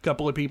a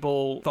couple of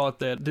people thought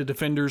that the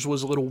Defenders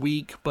was a little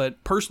weak,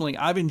 but personally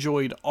I've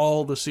enjoyed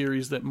all the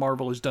series that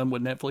Marvel has done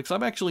with Netflix.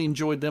 I've actually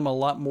enjoyed them a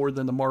lot more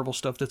than the Marvel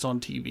stuff that's on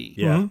TV.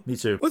 Yeah, me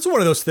too. Well, it's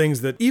one of those things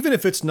that even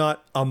if it's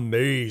not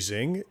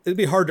amazing, it'd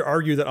be hard to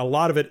argue that a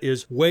lot of it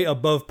is way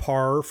above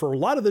par for a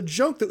lot of the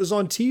junk that was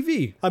on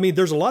TV. I mean,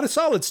 there's a lot of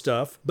solid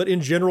stuff, but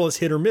in general, it's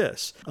hit or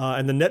miss.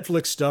 And the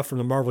Netflix stuff from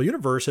the Marvel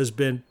Universe has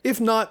been,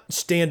 if not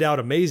standout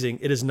amazing,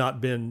 it has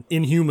not been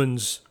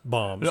Inhumans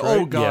bombs. Right?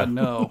 Oh, God,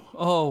 no.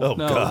 Oh,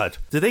 no. God.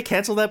 Did they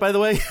cancel that, by the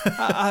way?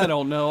 I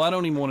don't know. I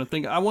don't even want to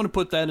think. I want to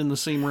put that in the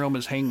same realm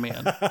as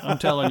Hangman. I'm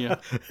telling you.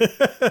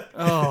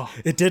 Oh.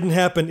 It didn't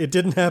happen. It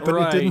didn't happen.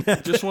 Right. It didn't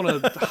happen. Just want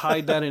to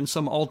hide that in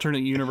some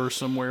alternate universe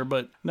somewhere.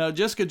 But no,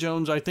 Jessica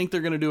Jones, I think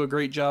they're going to do a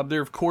great job.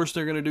 Of course,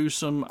 they're going to do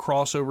some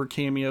crossover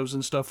cameos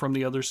and stuff from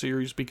the other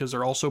series because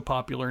they're all so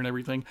popular and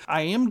everything.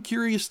 I am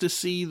curious to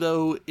see,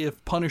 though,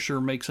 if Punisher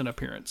makes an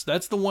appearance.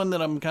 That's the one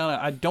that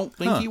I don't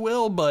think he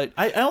will, but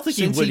I don't think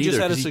since he would he just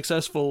either, had a 'cause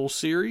successful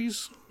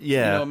series,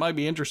 Yeah. it might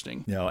be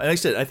interesting. No, and like I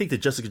said, I think that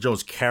Jessica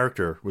Jones'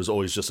 character was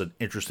always just an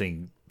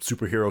interesting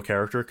superhero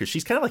character because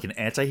she's kind of like an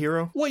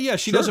anti-hero. Well, yeah,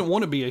 she doesn't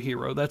want to be a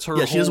hero. That's her.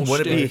 Yeah, she doesn't whole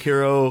want to be a shtick.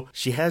 hero.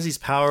 She has these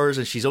powers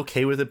and she's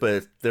okay with it,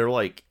 but they're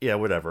like, yeah,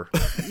 whatever.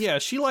 Yeah,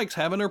 she likes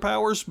having her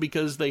powers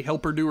because they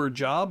help her do her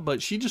job,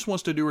 but she just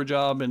wants to do her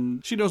job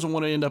and she doesn't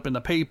want to end up in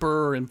the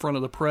paper or in front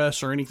of the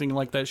press or anything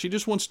like that. She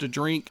just wants to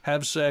drink,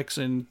 have sex,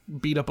 and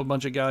beat up a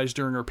bunch of guys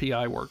during her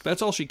PI work.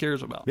 That's all she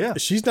cares about. Yeah.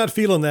 She's not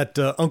feeling that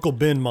Uncle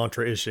Ben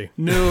mantra, is she?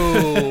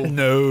 No.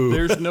 No.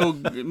 There's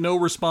no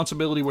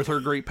responsibility with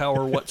her great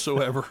power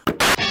whatsoever.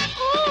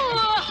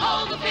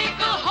 Hold the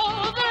pickle,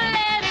 hold the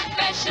lettuce,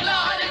 special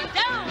orders,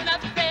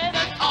 donuts, bread.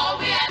 All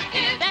we ask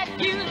is that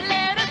you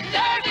let us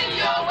serve in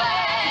your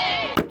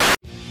way.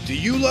 Do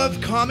you love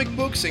comic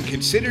books and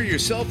consider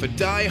yourself a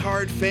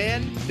die-hard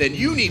fan? Then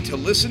you need to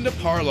listen to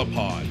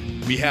Parlapod.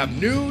 We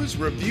have news,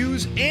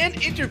 reviews, and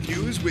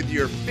interviews with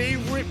your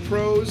favorite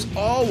pros,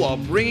 all while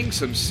bringing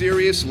some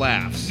serious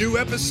laughs. New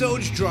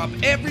episodes drop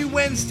every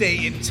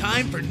Wednesday in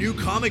time for New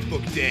Comic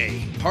Book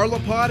Day.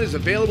 Parlapod is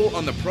available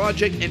on the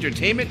Project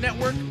Entertainment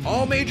Network,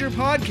 all major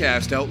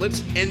podcast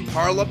outlets, and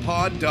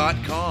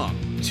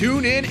parlapod.com.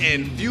 Tune in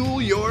and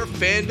fuel your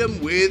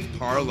fandom with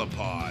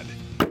Parlapod.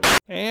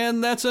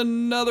 And that's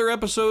another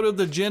episode of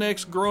the Gen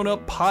X Grown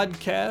Up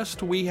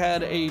Podcast. We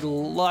had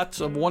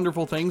lots of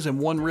wonderful things and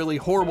one really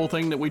horrible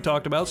thing that we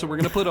talked about, so we're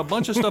going to put a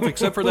bunch of stuff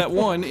except for that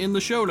one in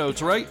the show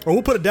notes, right? Or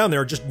we'll put it down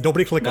there, just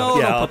nobody click on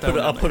it. Yeah,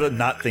 I'll put a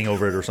knot thing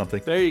over it or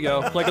something. There you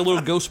go, like a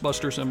little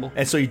Ghostbuster symbol.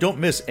 And so you don't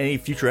miss any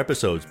future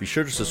episodes, be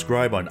sure to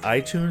subscribe on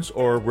iTunes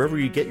or wherever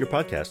you get your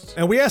podcasts.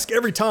 And we ask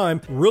every time,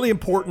 really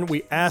important,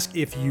 we ask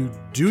if you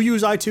do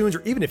use iTunes,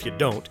 or even if you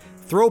don't,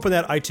 throw open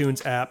that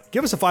iTunes app,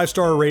 give us a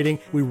 5-star rating.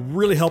 It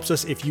really helps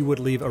us if you would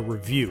leave a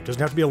review. Doesn't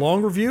have to be a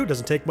long review,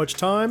 doesn't take much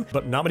time,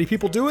 but not many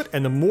people do it,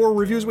 and the more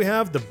reviews we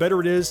have, the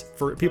better it is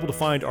for people to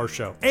find our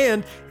show.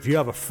 And if you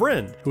have a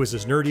friend who is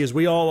as nerdy as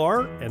we all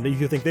are, and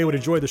you think they would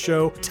enjoy the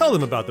show, tell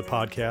them about the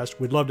podcast.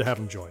 We'd love to have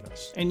them join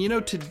us. And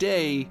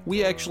today,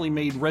 we actually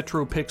made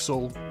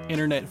RetroPixel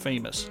internet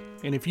famous.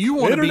 And if you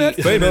want to be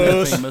internet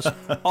famous,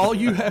 all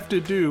you have to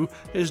do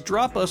is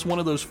drop us one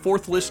of those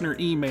fourth listener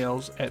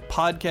emails at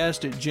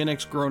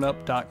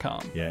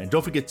podcast@genxgrownup.com. Yeah, and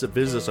don't forget to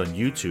visit us on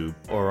YouTube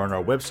or on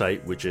our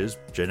website, which is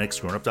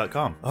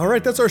genxgrownup.com. All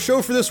right, that's our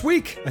show for this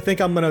week. I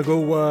think I'm going to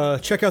go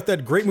check out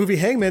that great movie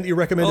Hangman that you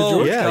recommended,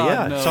 George. Yeah,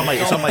 God, no.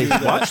 It's on my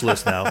watch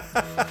list now.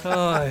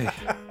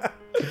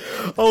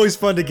 Always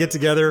fun to get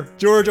together.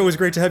 George, always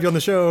great to have you on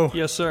the show.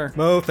 Yes, sir.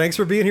 Mo, thanks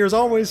for being here as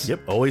always. Yep,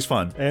 always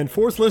fun. And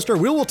fourth listener,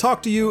 we will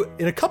talk to you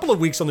in a couple of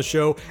weeks on the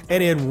show,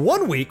 and in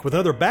 1 week with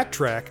another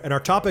backtrack, and our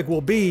topic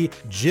will be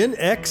Gen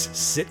X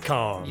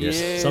sitcoms.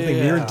 Yes. Something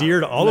near and dear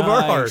to all of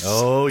our hearts.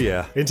 Oh,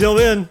 yeah. Until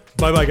then,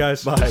 bye-bye,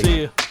 guys. Bye.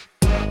 See ya.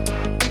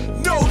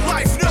 No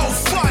life, no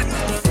fun.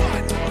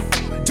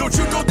 Don't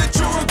you know that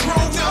you're a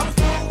grown up?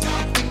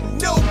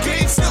 No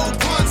games, no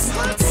puns.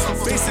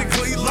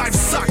 Basically, life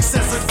sucks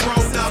as a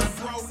grown up.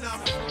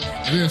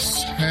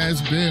 This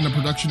has been a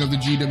production of the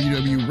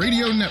GWW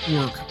Radio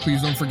Network.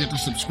 Please don't forget to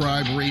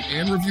subscribe, rate,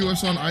 and review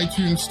us on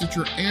iTunes,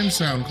 Stitcher, and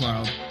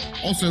SoundCloud.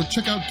 Also,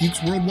 check out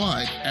Geeks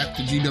Worldwide at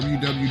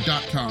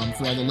thegww.com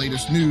for all the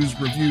latest news,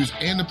 reviews,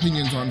 and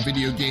opinions on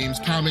video games,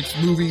 comics,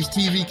 movies,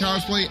 TV,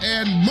 cosplay,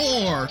 and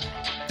more.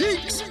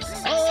 Geeks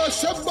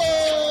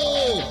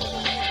Assemble!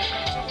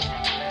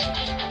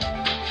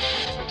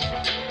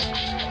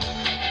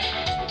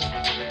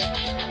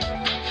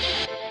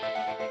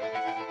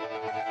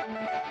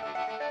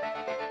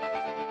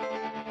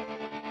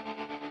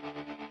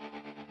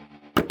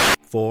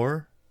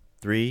 Four,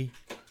 three.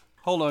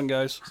 Hold on,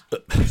 guys.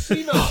 You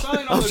see no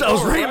sign on the door, I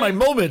was right in right? my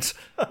moment.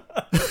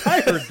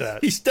 I heard that.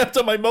 He stepped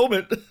on my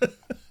moment.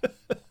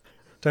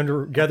 Time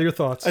to gather your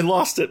thoughts. I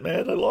lost it,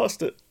 man. I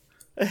lost it.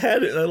 I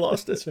had it and I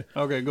lost it.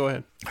 Okay, go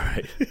ahead. All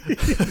right.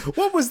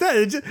 What was that?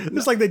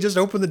 It's like they just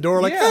opened the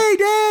door like, Yeah. hey,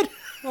 Dad!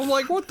 I'm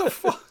like, what the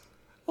fuck?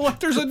 Like,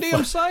 there's a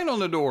damn sign on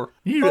the door.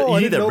 You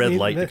I need didn't that know red it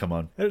light to meant- come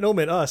on. I didn't know it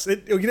meant us.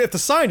 If the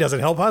sign doesn't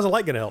help, how's the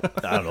light going to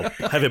help? I don't know.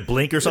 Have it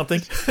blink or something?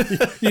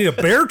 You need a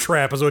bear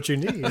trap is what you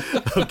need.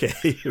 Okay,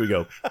 here we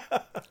go.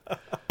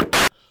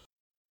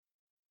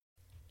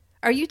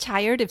 Are you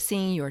tired of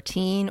seeing your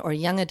teen or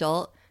young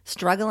adult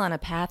struggle on a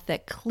path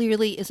that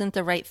clearly isn't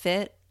the right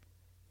fit?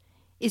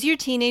 Is your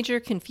teenager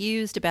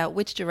confused about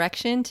which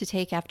direction to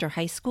take after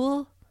high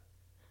school?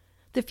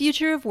 The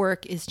future of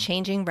work is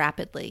changing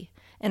rapidly,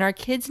 and our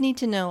kids need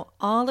to know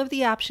all of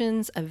the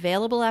options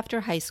available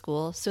after high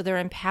school so they're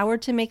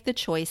empowered to make the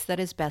choice that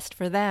is best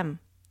for them.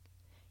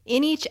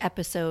 In each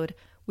episode,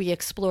 we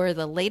explore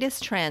the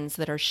latest trends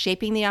that are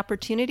shaping the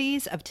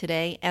opportunities of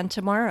today and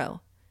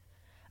tomorrow.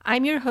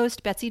 I'm your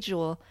host, Betsy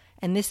Jewell,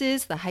 and this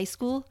is the High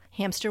School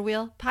Hamster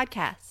Wheel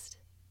Podcast.